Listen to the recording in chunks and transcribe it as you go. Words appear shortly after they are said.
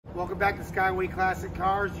Welcome back to Skyway Classic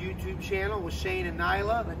Cars YouTube channel with Shane and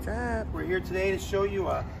Nyla. What's up? We're here today to show you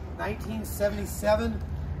a 1977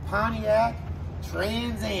 Pontiac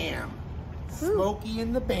Trans Am. Smokey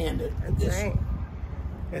and the Bandit edition. Right.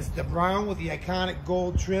 It's the brown with the iconic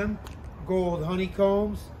gold trim, gold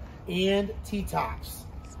honeycombs, and T-tops.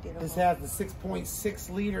 This has the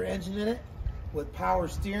 6.6 liter engine in it with power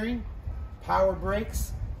steering, power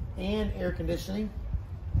brakes, and air conditioning.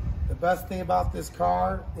 The best thing about this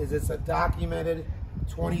car is it's a documented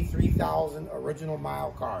 23,000 original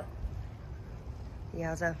mile car.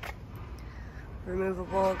 Yeah, it's a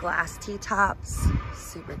removable glass T-tops.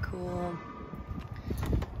 Super cool.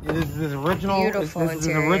 It is as original. Beautiful this is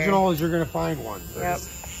as original as you're going to find one. Yep.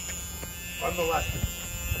 Unmolested.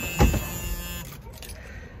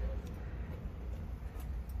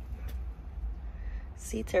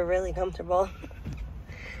 Seats are really comfortable.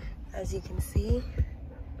 As you can see,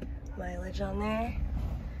 mileage on there.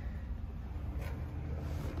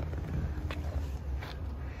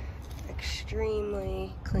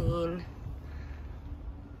 Extremely clean.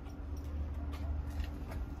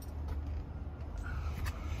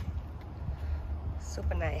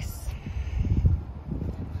 Super nice.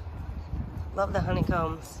 Love the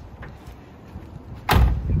honeycombs.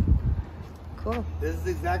 Cool. This is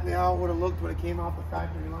exactly how it would have looked when it came off the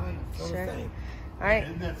factory line. So Sure. the same. All right.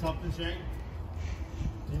 Isn't that something, Shane?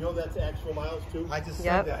 Do you know that's actual miles too? I just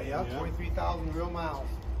Yep. said that, yeah. 23,000 real miles.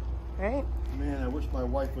 All right. Man, I wish my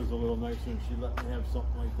wife was a little nicer and she let me have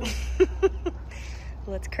something like that.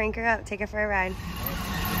 Let's crank her up. Take her for a ride.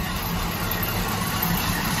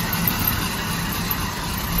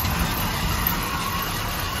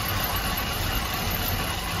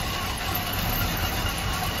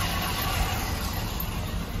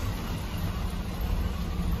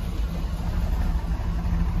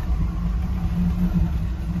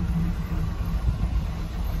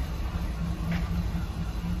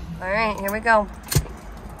 All right, here we go.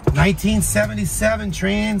 1977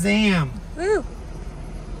 Trans Am. Woo!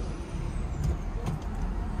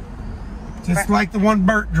 Just like the one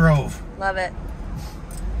Bert drove. Love it.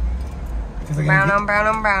 Just like Brown on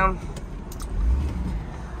brown on brown.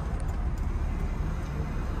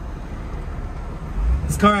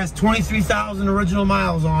 This car has 23,000 original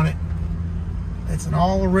miles on it. It's an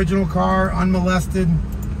all original car, unmolested,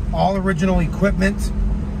 all original equipment,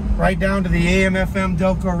 right down to the AM FM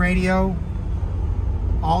Delco radio.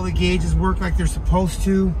 All the gauges work like they're supposed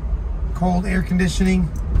to. Cold air conditioning.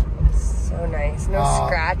 So nice. No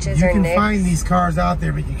scratches you or can nicks. find these cars out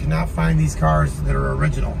there, but you cannot find these cars that are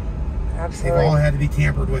original. Absolutely. They've all had to be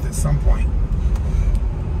tampered with at some point.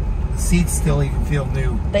 The seats still even feel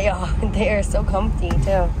new. They are. They are so comfy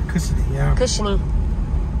too. Cushiony, yeah. Cushiony.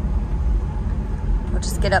 We'll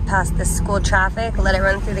just get up past the school traffic, let it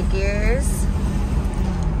run through the gears.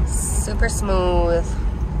 Super smooth.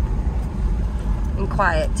 And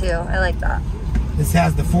quiet too. I like that. This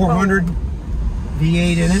has the 400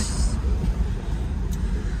 V8 in it.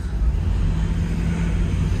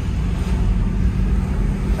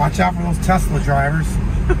 Watch out for those Tesla drivers.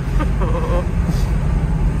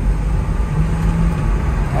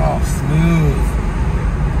 Oh, smooth.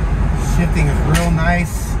 Shifting is real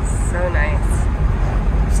nice. So nice.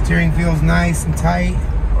 Steering feels nice and tight.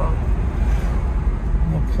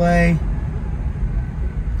 We'll play.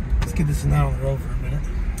 Let's get this one out on the road for a minute.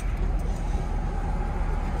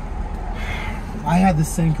 I had this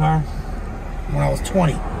same car when I was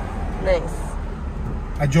 20. Nice.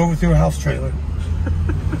 I drove it through a house trailer.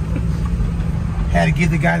 Had to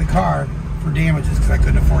give the guy the car for damages because I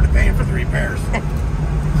couldn't afford to pay him for the repairs.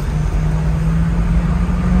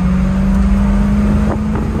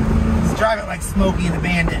 Let's drive it like Smokey and the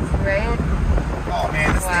Bandit. Right? Oh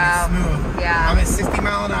man, this thing is smooth. Yeah. I'm at 60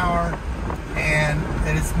 mile an hour and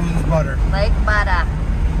it is smooth as butter. Like butter.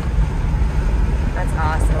 That's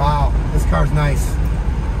awesome. Wow, this car's nice.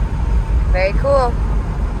 Very cool.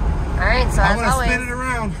 Alright, so I'm as gonna always, spin it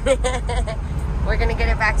around. we're gonna get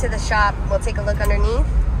it back to the shop. We'll take a look underneath.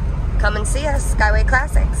 Come and see us, Skyway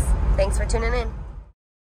Classics. Thanks for tuning in.